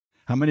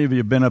How many of you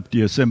have been up to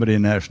Yosemite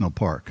National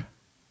Park?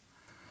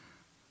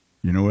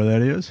 You know where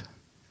that is?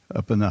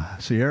 Up in the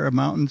Sierra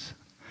Mountains.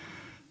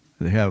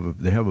 They have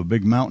a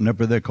big mountain up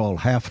there they call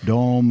Half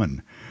Dome,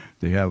 and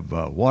they have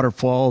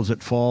waterfalls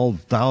that fall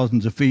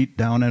thousands of feet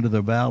down into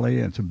the valley.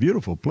 And it's a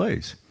beautiful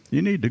place.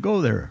 You need to go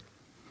there.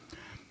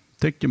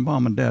 Take your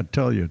mom and dad,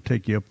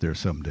 take you up there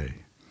someday.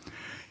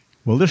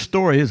 Well, this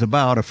story is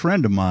about a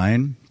friend of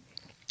mine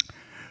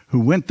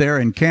who went there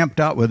and camped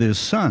out with his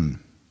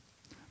son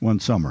one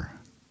summer.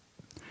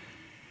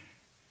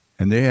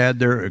 And they had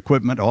their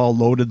equipment all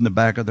loaded in the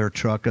back of their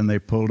truck, and they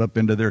pulled up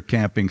into their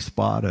camping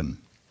spot and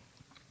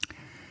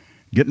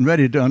getting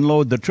ready to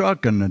unload the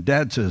truck, and the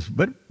dad says,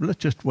 but let's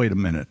just wait a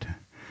minute.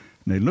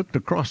 And they looked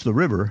across the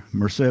river.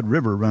 Merced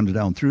River runs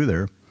down through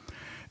there,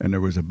 and there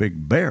was a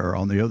big bear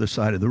on the other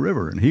side of the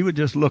river. And he was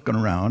just looking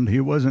around. He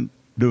wasn't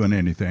doing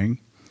anything.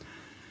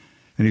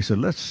 And he said,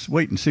 let's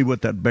wait and see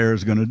what that bear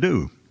is going to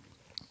do.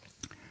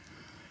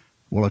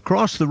 Well,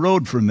 across the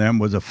road from them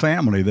was a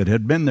family that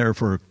had been there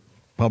for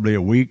probably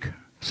a week,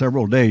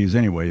 several days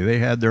anyway. They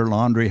had their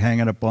laundry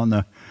hanging up on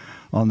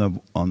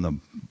the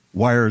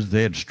wires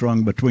they had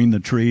strung between the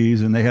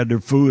trees, and they had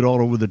their food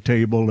all over the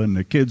table, and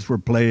the kids were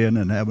playing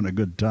and having a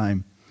good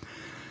time.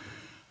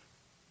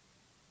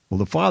 Well,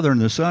 the father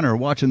and the son are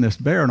watching this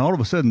bear, and all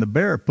of a sudden the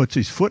bear puts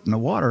his foot in the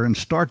water and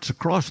starts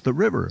across the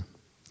river,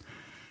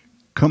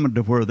 coming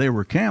to where they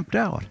were camped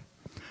out.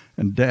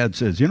 And Dad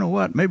says, you know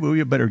what, maybe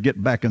we better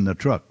get back in the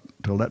truck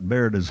till that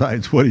bear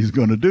decides what he's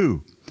going to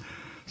do.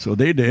 So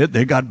they did.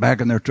 They got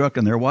back in their truck,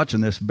 and they're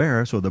watching this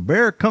bear. So the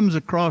bear comes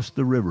across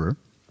the river,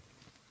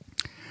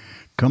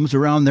 comes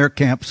around their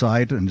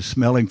campsite and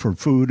smelling for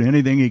food,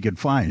 anything he could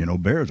find. You know,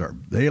 bears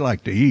they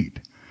like to eat.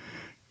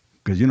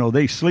 Because, you know,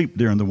 they sleep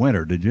during the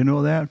winter. Did you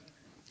know that?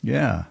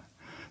 Yeah,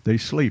 they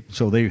sleep.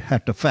 So they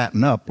have to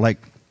fatten up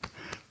like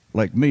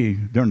me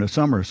during the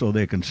summer so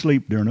they can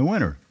sleep during the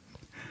winter.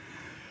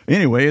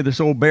 Anyway,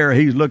 this old bear,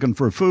 he's looking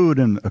for food,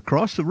 and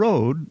across the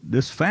road,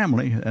 this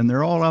family, and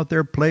they're all out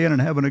there playing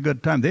and having a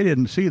good time. They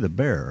didn't see the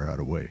bear right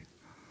away.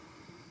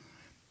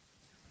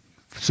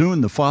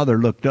 Soon the father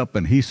looked up,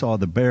 and he saw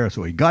the bear,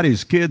 so he got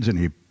his kids, and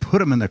he put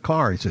them in the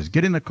car. He says,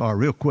 get in the car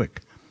real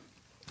quick.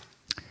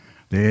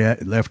 They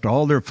left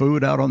all their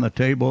food out on the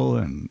table,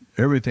 and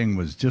everything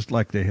was just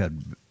like they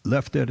had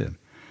left it. And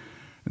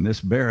this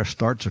bear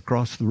starts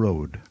across the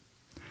road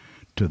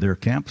to their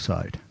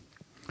campsite.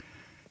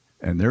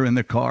 And they're in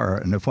the car,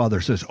 and the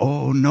father says,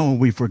 oh, no,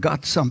 we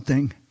forgot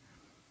something.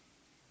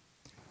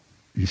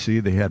 You see,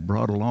 they had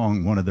brought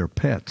along one of their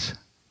pets,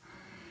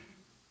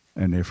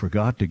 and they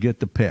forgot to get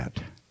the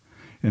pet.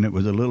 And it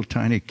was a little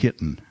tiny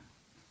kitten,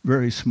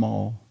 very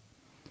small,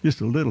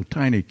 just a little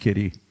tiny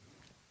kitty.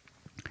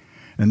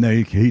 And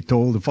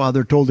the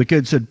father told the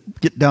kids, said,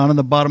 get down in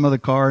the bottom of the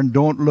car and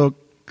don't look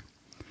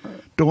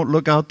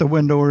out the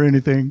window or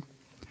anything.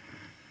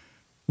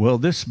 Well,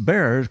 this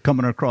bear is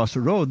coming across the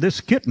road.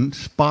 This kitten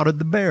spotted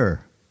the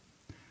bear.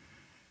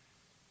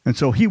 And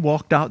so he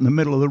walked out in the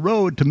middle of the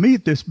road to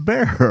meet this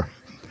bear.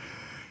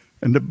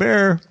 And the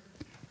bear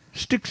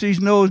sticks his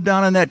nose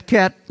down in that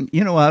cat.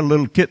 You know how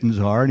little kittens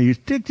are. And he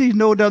sticks his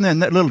nose down there,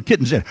 and that little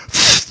kitten said,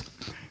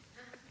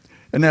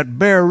 and that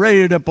bear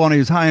raised up on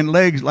his hind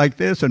legs like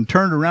this and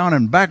turned around,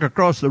 and back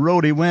across the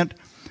road he went,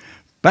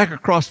 back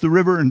across the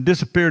river, and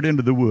disappeared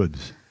into the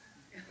woods.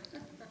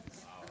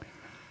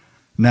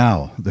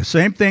 Now, the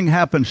same thing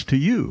happens to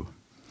you.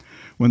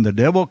 When the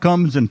devil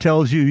comes and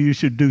tells you you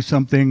should do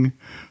something,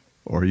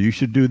 or you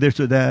should do this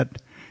or that,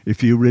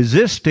 if you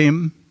resist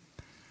him,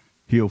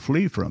 he'll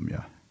flee from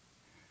you.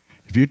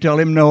 If you tell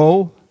him,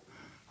 no,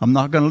 I'm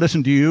not going to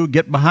listen to you,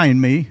 get behind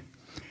me,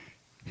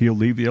 he'll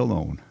leave you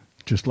alone.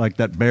 Just like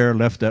that bear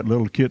left that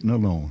little kitten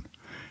alone.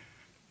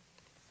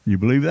 You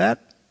believe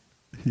that?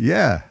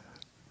 Yeah.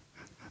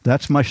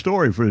 That's my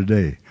story for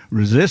today.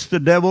 Resist the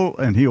devil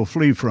and he'll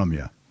flee from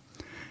you.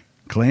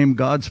 Claim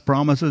God's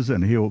promises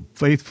and he'll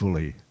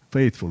faithfully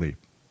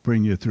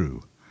bring you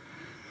through.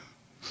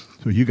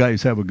 So you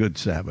guys have a good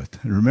Sabbath.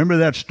 And remember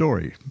that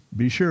story.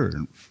 Be sure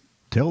and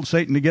tell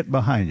Satan to get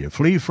behind you.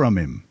 Flee from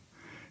him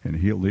and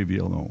he'll leave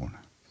you alone.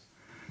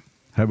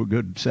 Have a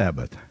good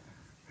Sabbath.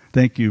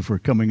 Thank you for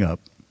coming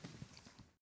up.